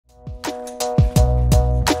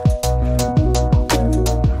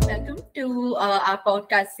our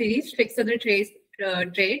podcast series, Tricks of the Trade,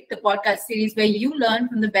 the podcast series where you learn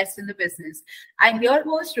from the best in the business. I'm your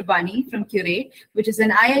host, Rubani from Curate, which is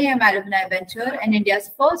an IIM alumni venture and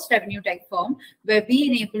India's first revenue tech firm, where we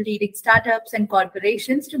enable leading startups and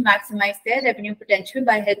corporations to maximize their revenue potential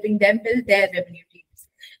by helping them build their revenue teams.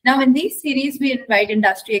 Now, in these series, we invite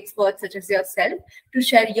industry experts such as yourself to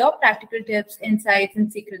share your practical tips, insights,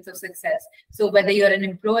 and secrets of success. So whether you're an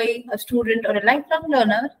employee, a student, or a lifelong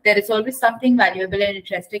learner, there is always something valuable and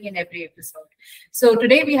interesting in every episode. So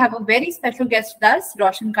today we have a very special guest with us,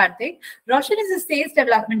 Roshan Karthik. Roshan is a sales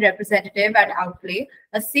development representative at Outplay,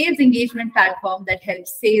 a sales engagement platform that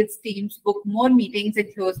helps sales teams book more meetings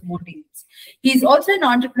and close more deals. He's also an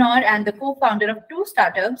entrepreneur and the co-founder of two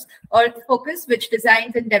startups, Earth Focus, which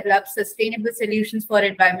designs and develops sustainable solutions for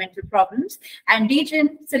environmental problems, and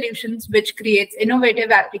Degen Solutions, which creates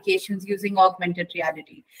innovative applications using augmented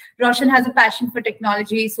reality. Roshan has a passion for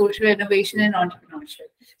technology, social innovation, and entrepreneurship.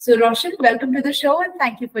 So Roshan, welcome to the show and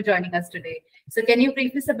thank you for joining us today. So can you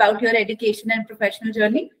brief us about your education and professional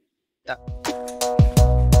journey? Yeah.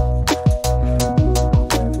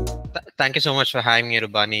 Thank you so much for having me,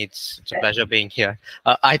 Rubani. It's a pleasure being here.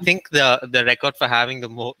 I think the record for having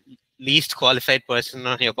the least qualified person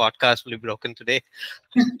on your podcast will be broken today.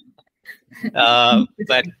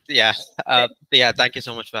 But yeah, thank you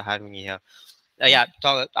so much for having me here.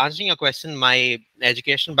 Answering your question, my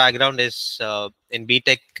education background is in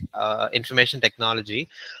BTech, information technology.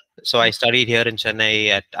 So I studied here in Chennai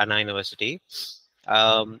at Anna University.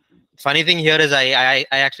 Funny thing here is I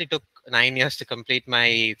actually took 9 years to complete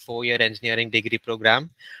my 4-year engineering degree program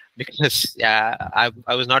because I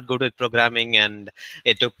was not good with programming and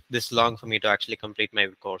it took this long for me to actually complete my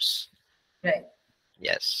course. Right.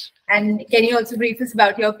 Yes. And can you also brief us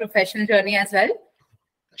about your professional journey as well?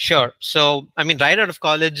 Sure. So, I mean, right out of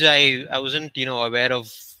college, I wasn't, aware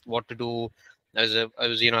of what to do. I was,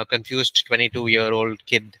 a confused 22-year-old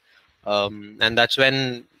kid. And that's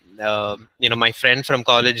when, my friend from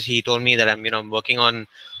college, he told me that I'm working on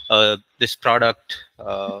this product.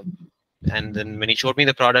 And then when he showed me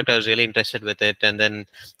the product, I was really interested with it. And then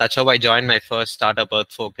that's how I joined my first startup,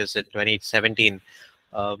 Earth Focus, in 2017.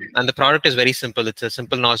 And the product is very simple. It's a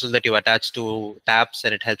simple nozzle that you attach to taps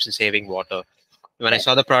and it helps in saving water. When I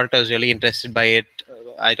saw the product, I was really interested by it.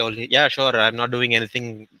 I told him, yeah, sure. I'm not doing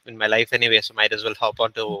anything in my life anyway, so might as well hop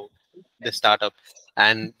onto this startup.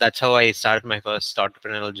 And that's how I started my first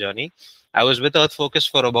entrepreneurial journey. I was with Earth Focus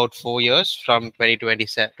for about 4 years, from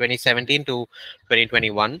 2017 to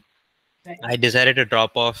 2021. Right. I decided to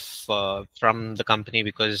drop off from the company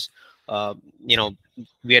because,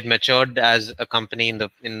 we had matured as a company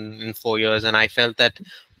in 4 years, and I felt that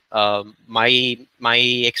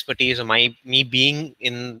my expertise or me being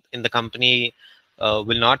in the company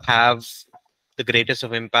will not have the greatest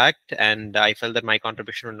of impact, and I felt that my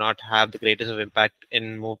contribution would not have the greatest of impact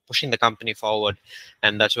in pushing the company forward,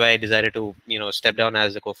 and that's why I decided to step down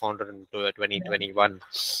as a co-founder in 2021.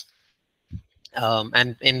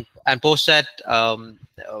 And post that,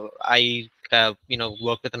 I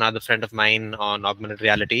worked with another friend of mine on augmented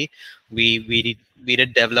reality. We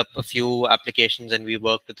did develop a few applications and we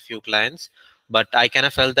worked with a few clients, but I kind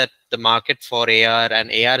of felt that the market for AR, and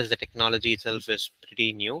AR as the technology itself, is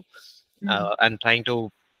pretty new. And trying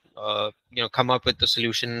to come up with a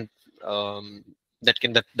solution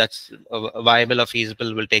that's viable or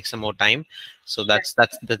feasible will take some more time. So that's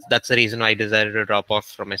the reason why I decided to drop off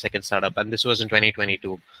from my second startup, and this was in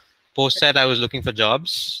 2022. Post that, I was looking for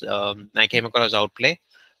jobs. I came across Outplay.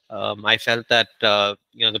 I felt that the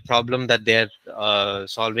problem that they're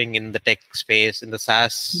solving in the tech space, in the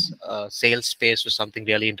SaaS sales space, was something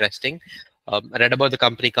really interesting. I read about the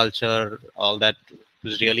company culture, all that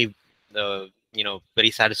was really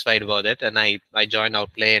very satisfied about it, and I joined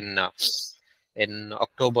Outplay in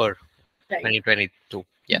October 2022.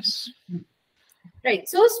 Yes. Right.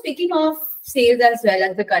 So speaking of sales as well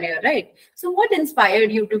as the career, right? So what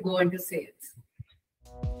inspired you to go into sales?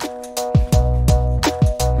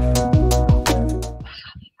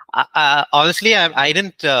 Honestly, I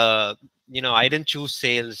didn't I didn't choose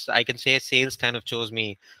sales. I can say sales kind of chose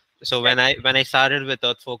me. So when I started with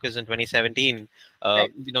Earth Focus in 2017,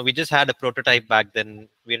 we just had a prototype back then.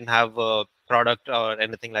 We didn't have a product or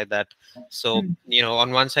anything like that. So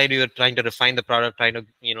on one side we were trying to refine the product, trying to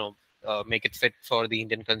make it fit for the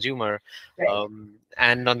Indian consumer,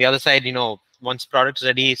 and on the other side, once product's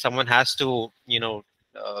ready, someone has to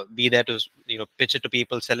be there to pitch it to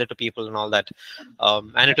people, sell it to people, and all that.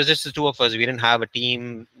 And it was just the two of us. We didn't have a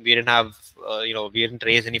team. We didn't have we didn't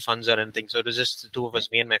raise any funds or anything. So it was just the two of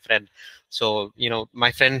us, me and my friend. So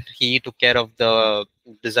my friend, he took care of the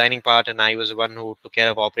designing part, and I was the one who took care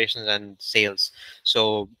of operations and sales.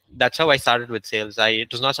 So that's how I started with sales.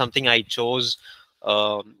 It was not something I chose.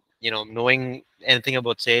 Knowing anything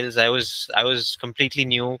about sales, I was completely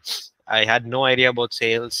new. I had no idea about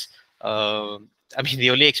sales. I mean, the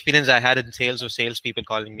only experience I had in sales was salespeople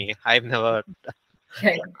calling me.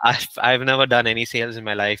 Right. I've never done any sales in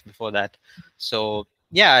my life before that. So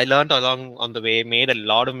yeah, I learned along on the way, made a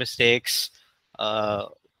lot of mistakes. Uh,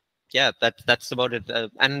 yeah, that's about it.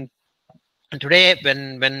 And today,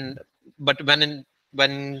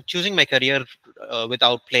 when choosing my career with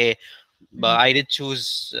Outplay, but I did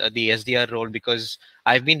choose the SDR role because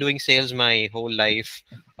I've been doing sales my whole life,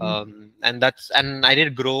 and I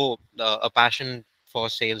did grow a passion for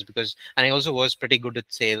sales because, and I also was pretty good at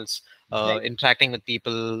sales, Right. interacting with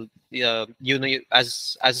people.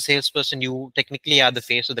 As a salesperson, you technically are the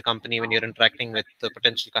face of the company when you're interacting with the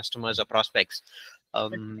potential customers or prospects.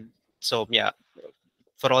 Um, so yeah,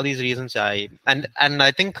 for all these reasons, I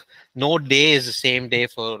think no day is the same day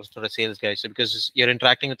for a sales guy. So because you're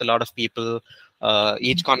interacting with a lot of people,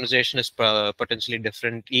 each conversation is potentially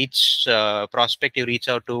different. Each prospect you reach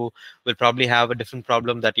out to will probably have a different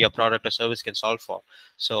problem that your product or service can solve for.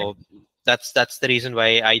 So that's the reason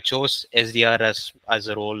why I chose SDR as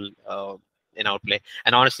a role in Outplay.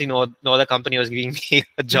 And honestly, no other company was giving me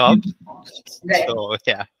a job. Right. So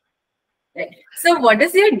yeah. Right. So what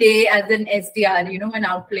does your day as an SDR, when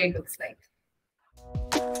Outplay looks like?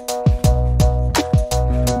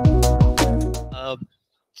 Uh,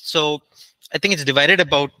 so I think it's divided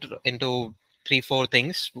about into 3-4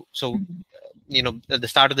 things. So at the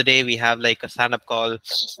start of the day we have like a stand-up call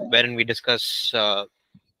wherein we discuss how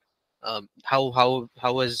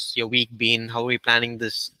has your week been, how are we planning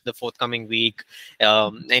the forthcoming week,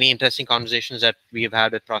 any interesting conversations that we have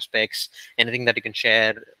had with prospects, anything that you can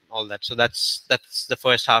share, all that. So that's the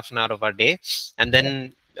first half an hour of our day. And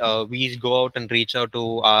then we go out and reach out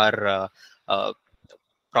to our uh,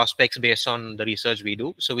 prospects based on the research we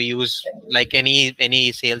do. So we use, like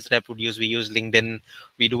any sales rep would use, we use LinkedIn.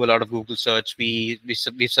 We do a lot of Google search. We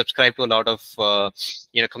subscribe to a lot of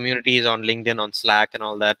communities on LinkedIn, on Slack, and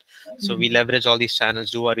all that. So we leverage all these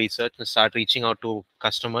channels, do our research, and start reaching out to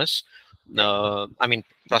customers. I mean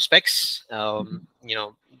prospects.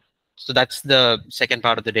 So that's the second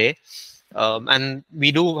part of the day. And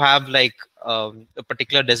we do have like a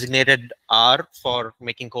particular designated hour for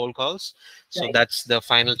making cold calls. So Right. that's the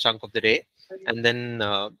final chunk of the day. And then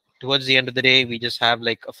towards the end of the day, we just have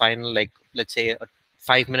like a final, like, let's say a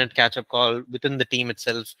 5-minute catch-up call within the team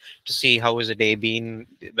itself to see how has the day been,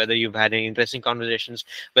 whether you've had any interesting conversations,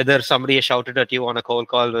 whether somebody has shouted at you on a cold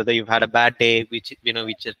call, whether you've had a bad day, which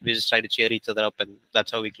we just try to cheer each other up, and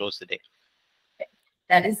that's how we close the day.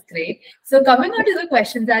 That is great. So coming on to the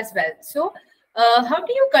questions as well. So how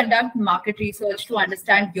do you conduct market research to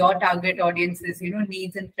understand your target audiences,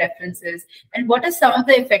 needs and preferences? And what are some of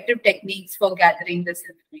the effective techniques for gathering this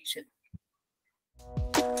information?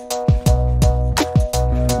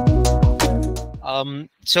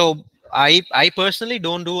 So I personally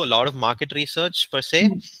don't do a lot of market research per se,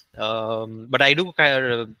 but I do kind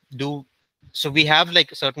of do. So we have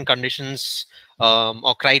like certain conditions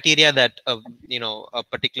or criteria that a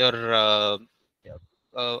particular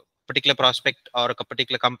prospect or a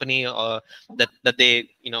particular company that they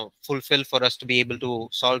fulfill for us to be able to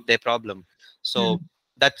solve their problem. So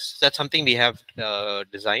that's something we have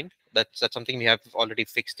designed. That's something we have already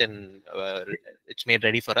fixed, and it's made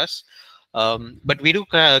ready for us. But we do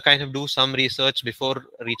kind of do some research before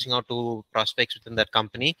reaching out to prospects within that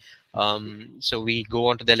company. So we go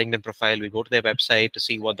onto their LinkedIn profile, we go to their website to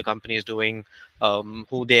see what the company is doing,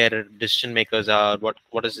 who their decision makers are,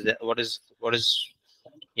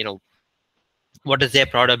 you know what does their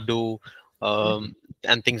product do,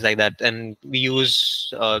 and things like that. And we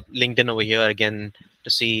use LinkedIn over here again to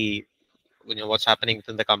see what's happening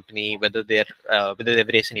within the company, whether they've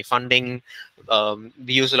raised any funding.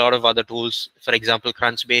 We use a lot of other tools. For example,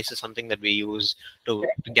 Crunchbase is something that we use to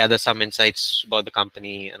gather some insights about the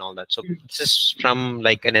company and all that. So this is from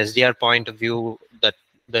like an SDR point of view, that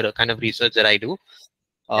the kind of research that I do.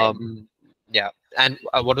 Yeah. And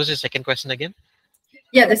what was your second question again?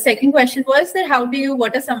 Yeah, the second question was that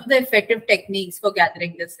what are some of the effective techniques for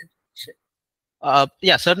gathering this information?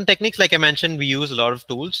 Yeah, certain techniques, like I mentioned, we use a lot of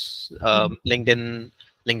tools, LinkedIn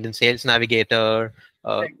Sales Navigator,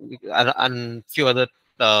 and few other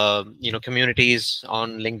communities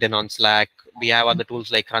on LinkedIn, on Slack. We have other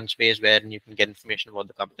tools like Crunchbase where you can get information about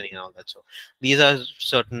the company and all that. So these are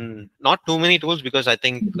certain, not too many tools, because I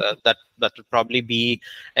think that would probably be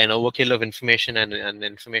an overkill of information and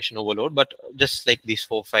information overload, but just like these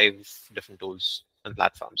 4 or 5 different tools and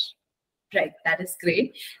platforms. Right, that is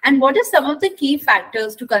great. And what are some of the key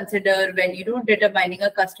factors to consider when determining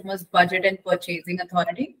a customer's budget and purchasing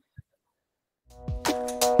authority?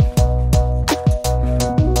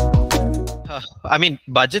 I mean,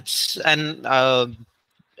 budgets and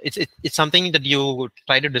it's something that you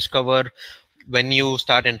try to discover when you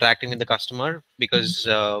start interacting with the customer, because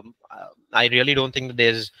I really don't think that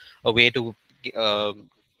there's a way to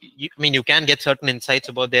I mean, you can get certain insights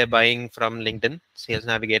about their buying from LinkedIn Sales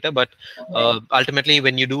Navigator, but ultimately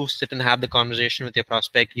when you do sit and have the conversation with your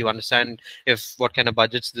prospect, you understand if what kind of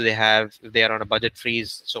budgets do they have, if they are on a budget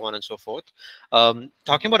freeze, so on and so forth.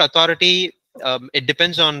 Talking about authority, it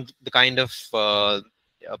depends on the kind of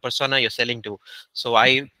persona you're selling to. So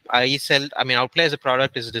I sell, I mean, Outplay as a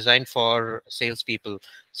product is designed for salespeople.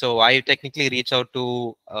 So I technically reach out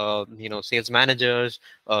to sales managers,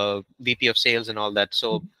 VP of sales, and all that.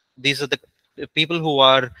 So these are the people who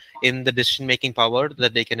are in the decision making power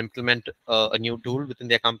that they can implement a new tool within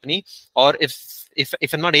their company. Or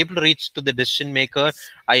if I'm not able to reach to the decision maker,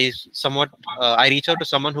 I reach out to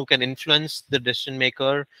someone who can influence the decision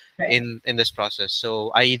maker in this process.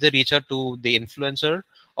 So I either reach out to the influencer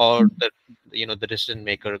or the decision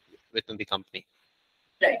maker within the company.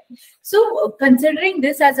 Right. So considering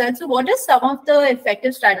this as well, so what are some of the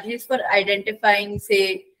effective strategies for identifying,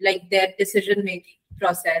 say, like their decision making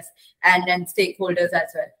process and stakeholders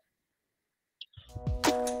as well?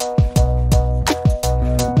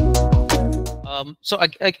 So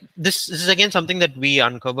this is again something that we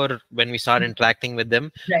uncover when we start interacting with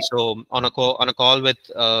them. Right. So on a call with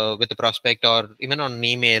the prospect, or even on an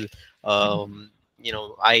email, I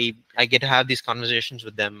get to have these conversations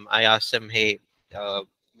with them. I ask them, hey,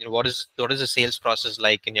 what is the sales process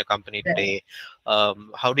like in your company today?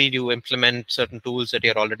 How did you implement certain tools that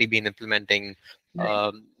you're already been implementing?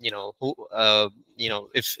 If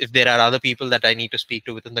there are other people that I need to speak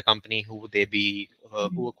to within the company, who would they be?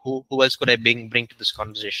 Who else could I bring to this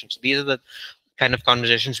conversation? So these are the kind of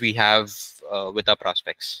conversations we have with our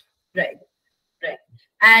prospects. Right.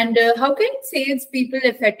 And how can salespeople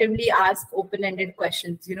effectively ask open-ended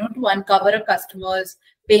questions, to uncover a customer's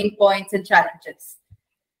pain points and challenges?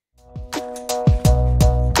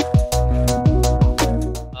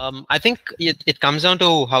 I think it comes down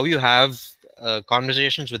to how you have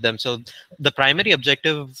conversations with them. So the primary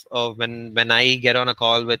objective of when I get on a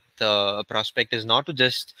call with a prospect is not to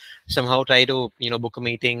just somehow try to book a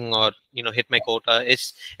meeting or hit my quota.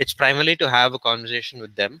 It's primarily to have a conversation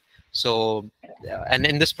with them. So and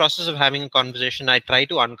in this process of having a conversation, I try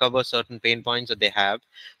to uncover certain pain points that they have.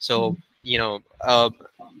 So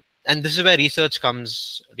and this is where research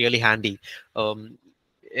comes really handy.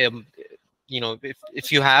 If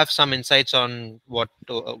you have some insights on what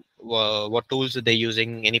tools that they're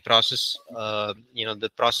using, any process, the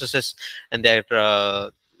processes in their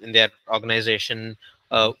organization,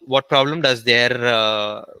 what problem does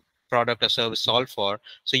their product or service solve for?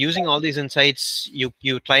 So using all these insights, you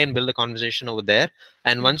try and build a conversation over there.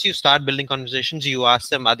 And once you start building conversations, you ask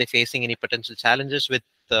them, are they facing any potential challenges with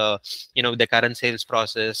the current sales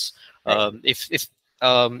process? If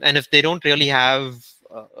they don't really have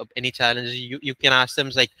any challenges, you can ask them,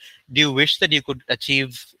 like, do you wish that you could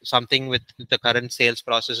achieve something with the current sales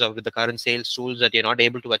process or with the current sales tools that you're not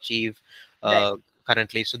able to achieve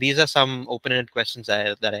currently? So these are some open-ended questions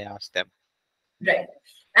that I ask them. Right.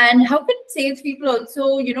 And how can salespeople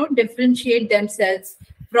also, differentiate themselves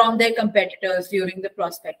from their competitors during the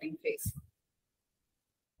prospecting phase?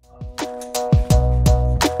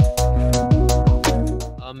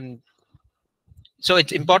 So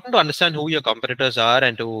it's important to understand who your competitors are,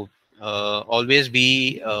 and to always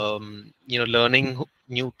be learning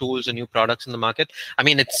new tools and new products in the market. I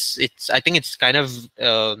mean, I think it's kind of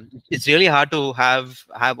it's really hard to have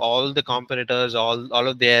all the competitors, all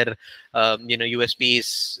of their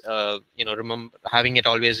USPs, remember having it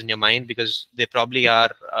always in your mind, because there probably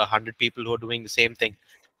are 100 people who are doing the same thing.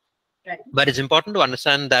 Right. But it's important to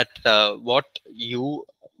understand that what your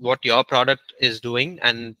product is doing,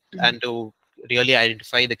 and to really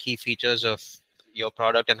identify the key features of your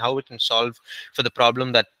product and how it can solve for the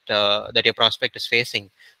problem that your prospect is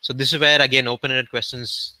facing. So this is where, again, open-ended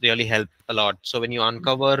questions really help a lot. So when you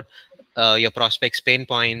uncover your prospect's pain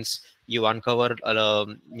points, you uncover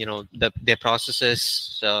their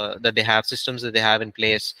processes that they have, systems that they have in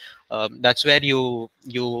place. That's where you'll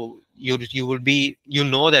know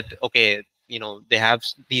that, okay, they have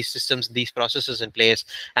these systems, these processes in place,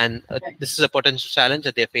 and this is a potential challenge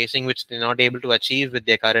that they're facing, which they're not able to achieve with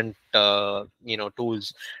their current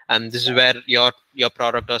tools. And this is where your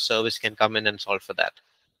product or service can come in and solve for that.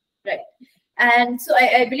 Right. And so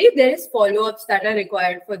I believe there is follow-ups that are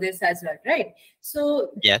required for this as well, right?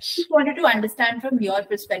 So Yes. just wanted to understand from your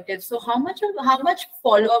perspective. So how much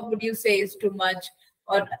follow-up would you say is too much,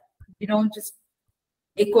 or just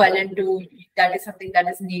equivalent to that is something that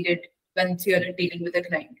is needed when you're dealing with a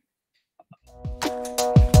client?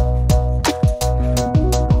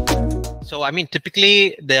 So I mean,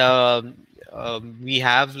 typically we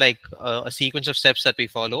have like a sequence of steps that we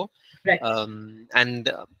follow, right.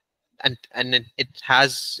 And it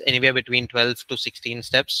has anywhere between 12 to 16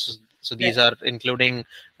 steps. So these are including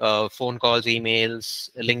phone calls, emails,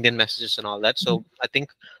 LinkedIn messages, and all that. So I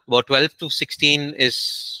think about 12 to 16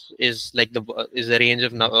 is like the range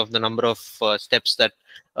of the number of steps that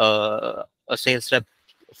a sales rep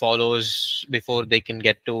follows before they can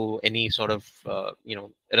get to any sort of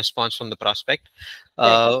response from the prospect.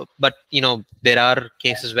 But there are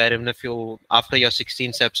cases where even if after your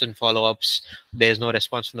 16 steps and follow-ups, there's no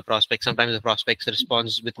response from the prospect. Sometimes the prospect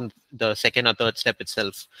responds within the second or third step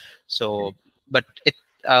itself. So but it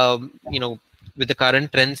with the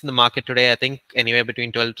current trends in the market today, I think anywhere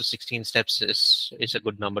between 12 to 16 steps is a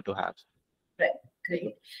good number to have. Right.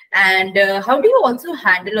 Great. And how do you also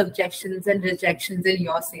handle objections and rejections in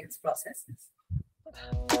your sales processes?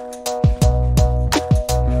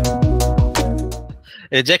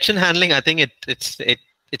 Rejection handling, I think it's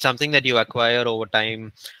something that you acquire over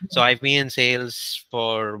time. So I've been in sales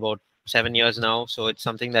for about 7 years now. So it's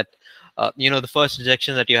something that the first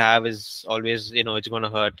rejection that you have is always it's going to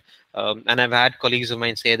hurt. And I've had colleagues of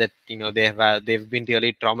mine say that they've been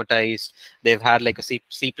really traumatized. They've had like a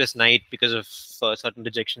sleepless night because of certain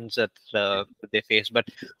rejections that they face. But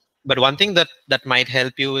one thing that might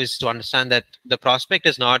help you is to understand that the prospect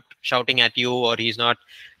is not shouting at you, or he's not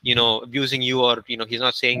abusing you, or he's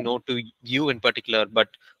not saying no to you in particular. But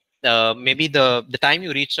maybe the time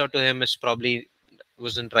you reached out to him is probably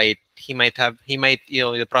wasn't right. He might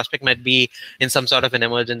the prospect might be in some sort of an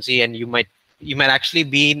emergency, and you might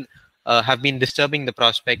actually have been disturbing the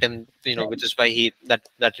prospect, and which is why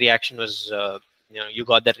that reaction was you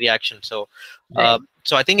got that reaction. So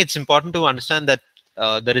so I think it's important to understand that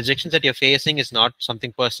the rejections that you're facing is not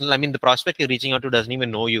something personal. I mean, the prospect you're reaching out to doesn't even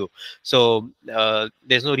know you, so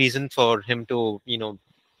there's no reason for him to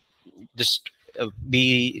just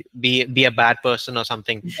be a bad person or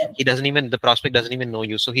something. The prospect doesn't even know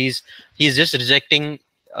you, so he's just rejecting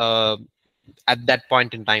at that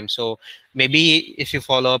point in time. So maybe if you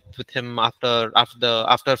follow up with him after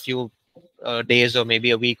a few days, or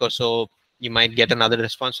maybe a week or so, you might get another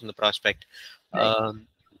response from the prospect.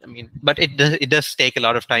 I mean, but it does take a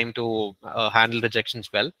lot of time to handle rejections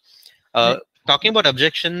well. Talking about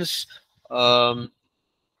objections,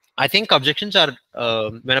 I think objections are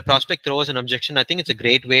when a prospect throws an objection, I think it's a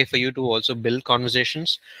great way for you to also build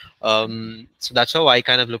conversations. So that's how I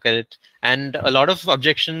kind of look at it. And a lot of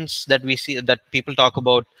objections that we see that people talk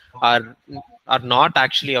about are not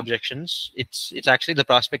actually objections. It's actually the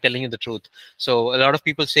prospect telling you the truth. So a lot of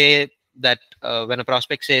people say that when a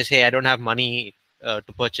prospect says, "Hey, I don't have money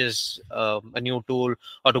to purchase a new tool,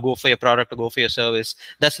 or to go for your product, or go for your service,"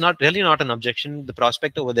 that's really not an objection. The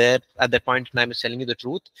prospect over there at that point in time is telling you the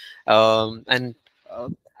truth, and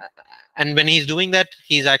when he's doing that,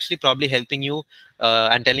 he's actually probably helping you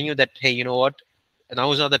and telling you that, hey, you know what,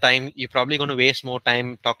 now is not the time. You're probably going to waste more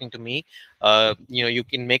time talking to me. You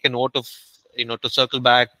can make a note of to circle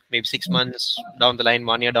back maybe 6 months down the line,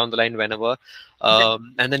 1 year down the line, whenever,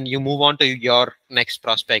 and then you move on to your next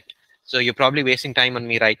prospect. So you're probably wasting time on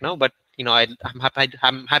me right now, but I'm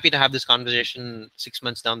happy to have this conversation 6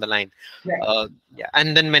 months down the line. Yeah.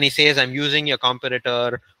 And then when he says, "I'm using your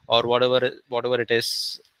competitor," or whatever it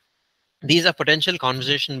is, these are potential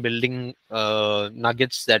conversation building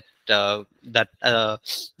nuggets that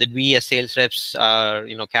we as sales reps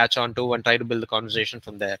catch on to and try to build the conversation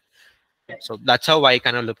from there. So that's how I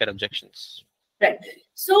kind of look at objections. Right.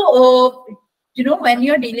 So when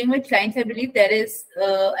you're dealing with clients, I believe there is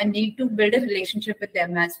a need to build a relationship with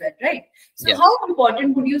them as well, right? So yes. How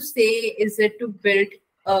important would you say is it to build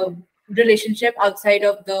a relationship outside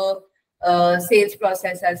of the sales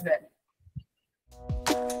process as well?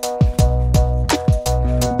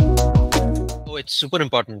 Oh, it's super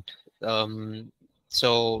important.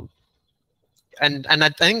 So and I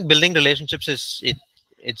think building relationships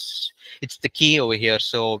it's the key over here.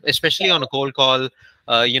 So especially on a cold call,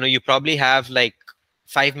 you probably have like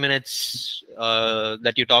 5 minutes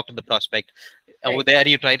that you talk to the prospect. Over there,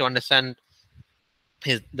 you try to understand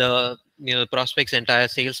the the prospect's entire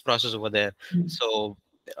sales process over there. So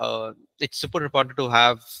it's super important to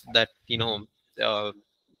have that, uh,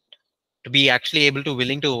 to be actually able to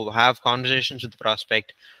willing to have conversations with the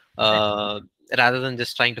prospect, uh, rather than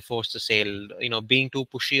just trying to force the sale. Being too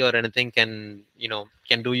pushy or anything can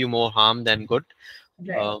do you more harm than good.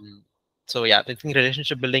 Right. So yeah, I think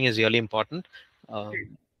relationship building is really important. um,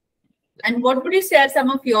 And what would you say are some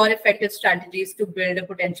of your effective strategies to build a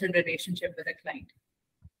potential relationship with a client?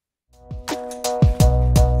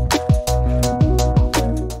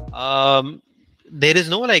 um, there is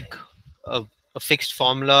no like a fixed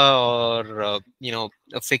formula, or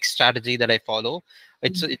a fixed strategy that I follow.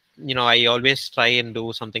 I always try and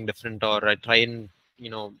do something different, or I try and you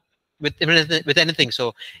know with anything.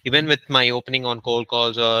 So even with my opening on cold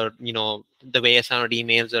calls, or the way I sound out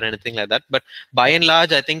emails or anything like that. But by and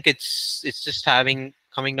large, I think it's just coming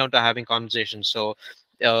down to having conversations. So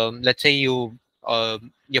let's say your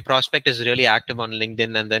prospect is really active on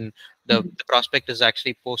LinkedIn, and then the prospect is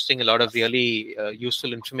actually posting a lot of really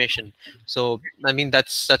useful information. So I mean,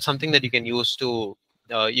 that's something that you can use to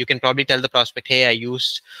you can probably tell the prospect, hey, I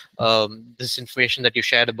used this information that you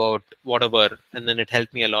shared about whatever, and then it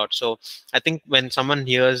helped me a lot. So I think when someone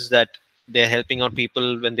hears that they're helping out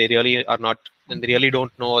people when they really are not, when they really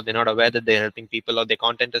don't know, or they're not aware that they're helping people, or their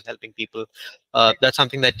content is helping people, that's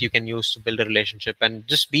something that you can use to build a relationship and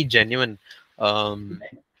just be genuine. um,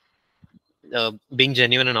 Being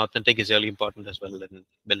genuine and authentic is really important as well in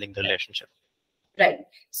building the relationship. Right.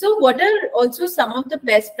 So, what are also some of the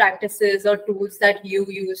best practices or tools that you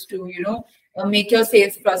use to, make your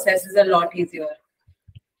sales processes a lot easier?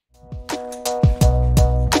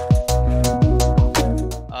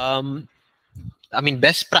 um, I mean,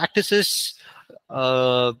 best practices.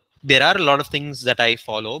 Uh, there are a lot of things that I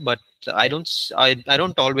follow, but I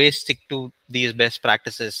don't always stick to these best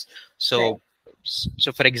practices. Right.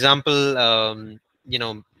 So for example, you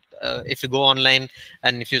know, if you go online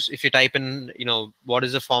and if you type in, what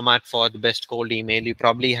is the format for the best cold email, you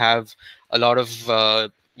probably have a lot of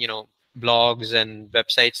blogs and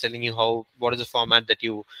websites telling you what is the format that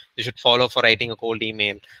you should follow for writing a cold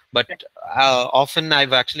email. But often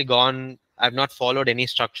I've not followed any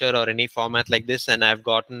structure or any format like this, and I've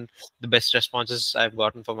gotten the best responses I've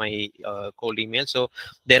gotten for my cold email. So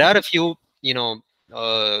there are a few,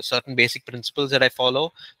 certain basic principles that I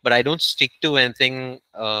follow, but I don't stick to anything.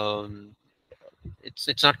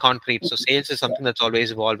 It's not concrete. So sales is something that's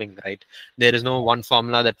always evolving, right? There is no one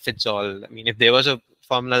formula that fits all. I mean, if there was a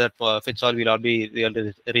formula that fits all, we'll all be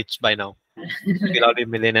really rich by now. We'll all be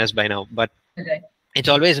millionaires by now. But Right. it's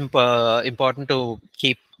always important to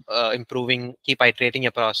keep improving, keep iterating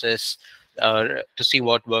your process, to see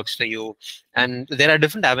what works for you. And there are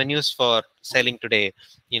different avenues for selling today.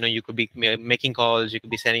 You could be making calls, you could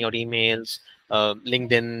be sending out emails,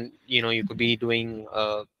 LinkedIn. You could be doing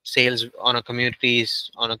sales on a communities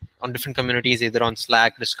on different communities, either on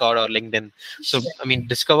Slack, Discord, or LinkedIn. So I mean,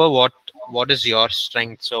 discover what is your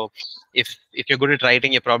strength. So if you're good at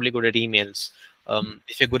writing, you're probably good at emails.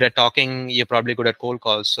 If you're good at talking, you're probably good at cold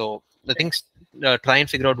calls. So the things, try and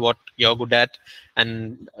figure out what you're good at,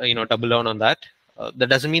 and double down on that. That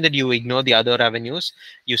doesn't mean that you ignore the other avenues.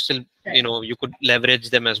 You still, you could leverage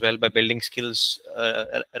them as well by building skills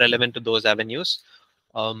relevant to those avenues.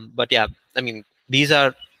 But yeah, I mean, these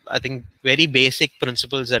are, I think, very basic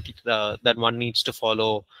principles that one needs to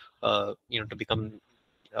follow, to become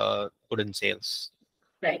good in sales.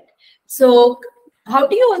 Right. So, how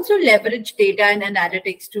do you also leverage data and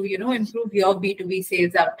analytics to, improve your B2B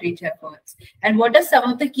sales outreach efforts? And what are some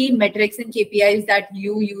of the key metrics and KPIs that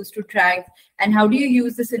you use to track? And how do you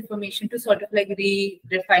use this information to sort of like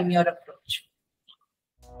refine your approach?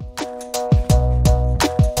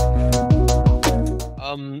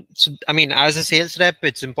 So I mean, as a sales rep,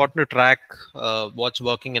 it's important to track what's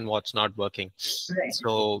working and what's not working. Right.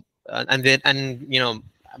 So I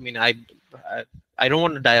mean, I don't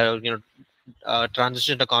want to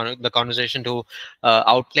transition the conversation to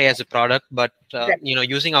Outplay as a product, but Right.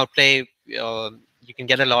 using Outplay, you can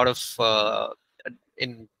get a lot of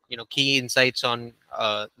in key insights on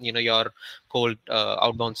your cold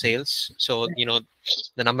outbound sales. So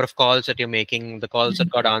the number of calls that you're making, the calls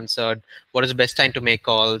that got answered, what is the best time to make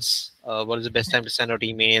calls, what is the best time to send out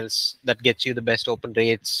emails that gets you the best open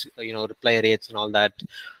rates, reply rates and all that.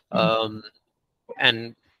 um,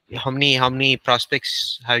 and how many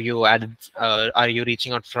prospects have you added, are you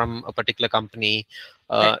reaching out from a particular company,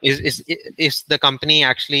 is the company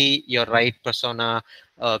actually your right persona,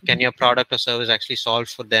 can your product or service actually solve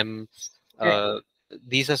for them? uh,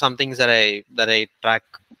 these are some things that I track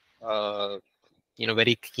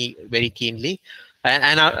very keenly.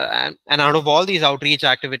 And out of all these outreach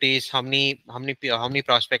activities, how many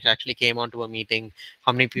prospects actually came onto a meeting?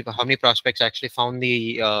 How many prospects actually found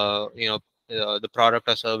the product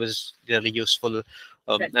or service really useful?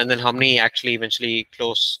 Right. And then how many actually eventually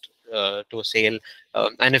closed to a sale?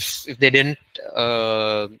 And if they didn't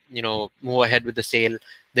move ahead with the sale,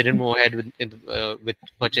 they didn't move ahead with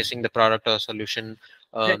purchasing the product or solution.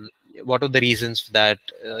 Right. um, what are the reasons for that?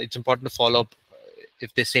 It's important to follow up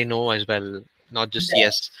if they say no as well, not just Right.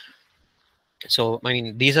 yes. So I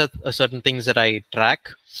mean, these are certain things that I track.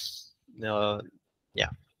 uh, yeah,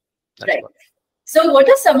 that's Right. about So, what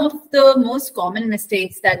are some of the most common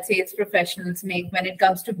mistakes that sales professionals make when it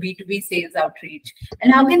comes to B2B sales outreach?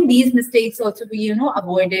 And how can these mistakes also be,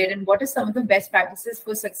 avoided? And what are some of the best practices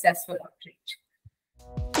for successful outreach?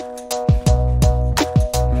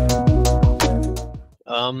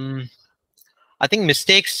 I think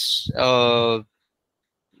mistakes, one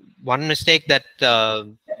mistake that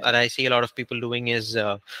I see a lot of people doing is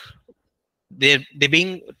they're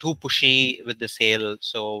being too pushy with the sale.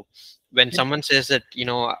 So when someone says that,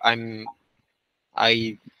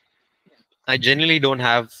 I I generally don't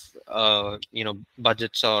have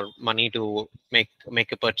budgets or money to make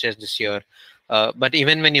a purchase this year. But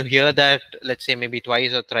even when you hear that, let's say maybe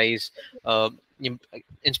twice or thrice, you,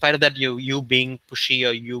 in spite of that, you being pushy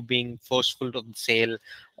or you being forceful to the sale,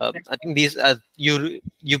 I think these you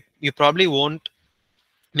probably won't.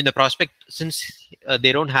 I mean, the prospect, since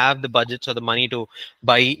they don't have the budgets or the money to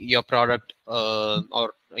buy your product or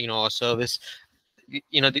a service,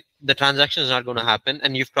 the transaction is not going to happen,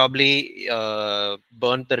 and you've probably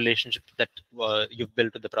burnt the relationship that you've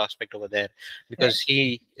built with the prospect over there, because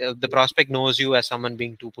the prospect knows you as someone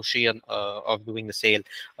being too pushy of doing the sale.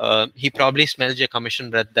 He probably smells your commission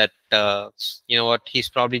breath, that you know what, he's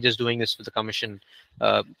probably just doing this for the commission.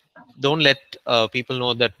 uh, don't let people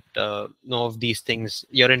know of these things.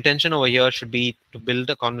 Your intention over here should be to build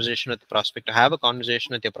a conversation with the prospect, to have a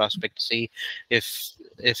conversation with your prospect, to see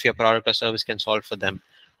if your product or service can solve for them.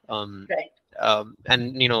 um, Right.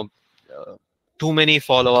 and uh, too many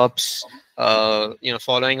follow-ups,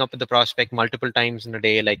 following up with the prospect multiple times in a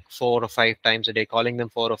day, like 4 or 5 times a day, calling them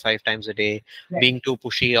 4 or 5 times a day, Right. being too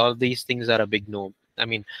pushy, all these things are a big no. I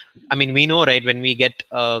mean, we know, right, when we get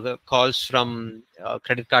the calls from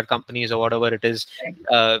credit card companies or whatever it is,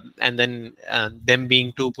 Right. and then them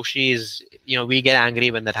being too pushy is, we get angry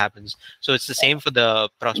when that happens. So it's the same for the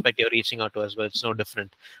prospect you're reaching out to as well. It's no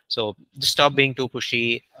different. So just stop being too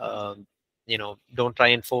pushy. Don't try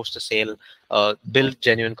and force the sale. Build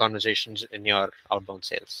genuine conversations in your outbound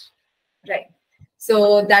sales. Right.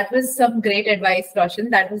 So that was some great advice,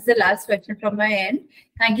 Roshan. That was the last question from my end.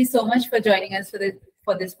 Thank you so much for joining us for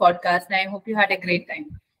this podcast, and I hope you had a great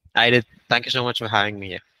time. I did. Thank you so much for having me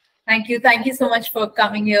here. Thank you. Thank you so much for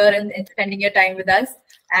coming here and spending your time with us.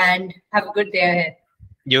 And have a good day ahead.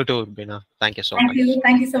 You too, Bina. Thank you so Thank much. you.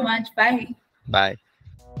 Thank you so much. Bye. Bye.